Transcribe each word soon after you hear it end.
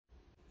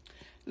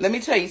Let me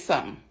tell you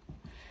something.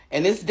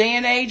 In this day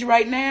and age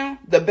right now,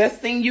 the best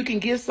thing you can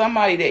give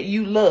somebody that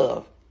you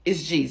love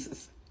is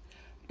Jesus.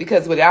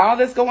 Because with all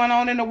that's going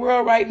on in the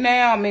world right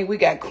now, I mean, we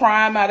got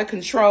crime out of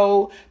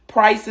control,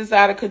 prices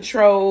out of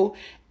control.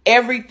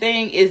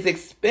 Everything is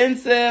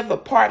expensive.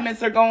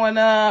 Apartments are going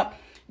up.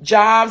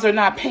 Jobs are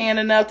not paying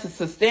enough to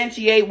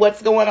substantiate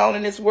what's going on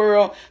in this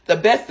world. The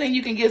best thing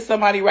you can give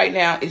somebody right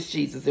now is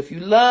Jesus. If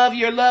you love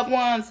your loved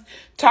ones,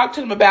 talk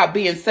to them about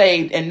being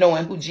saved and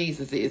knowing who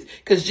Jesus is,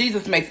 because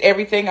Jesus makes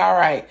everything all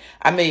right.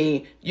 I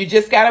mean, you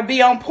just got to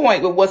be on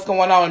point with what's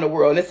going on in the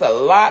world. There's a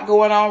lot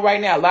going on right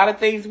now, a lot of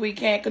things we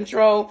can't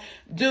control.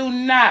 Do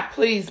not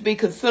please be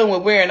consumed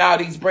with wearing all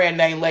these brand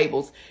name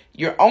labels.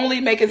 You're only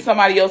making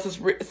somebody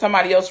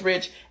else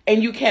rich,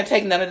 and you can't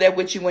take none of that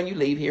with you when you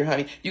leave here,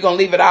 honey. You're going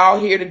to leave it all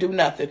here to do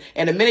nothing.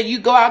 And the minute you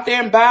go out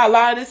there and buy a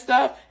lot of this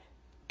stuff,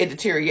 it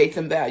deteriorates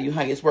in value,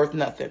 honey. It's worth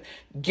nothing.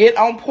 Get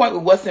on point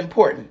with what's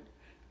important.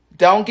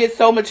 Don't get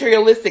so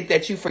materialistic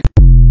that you forget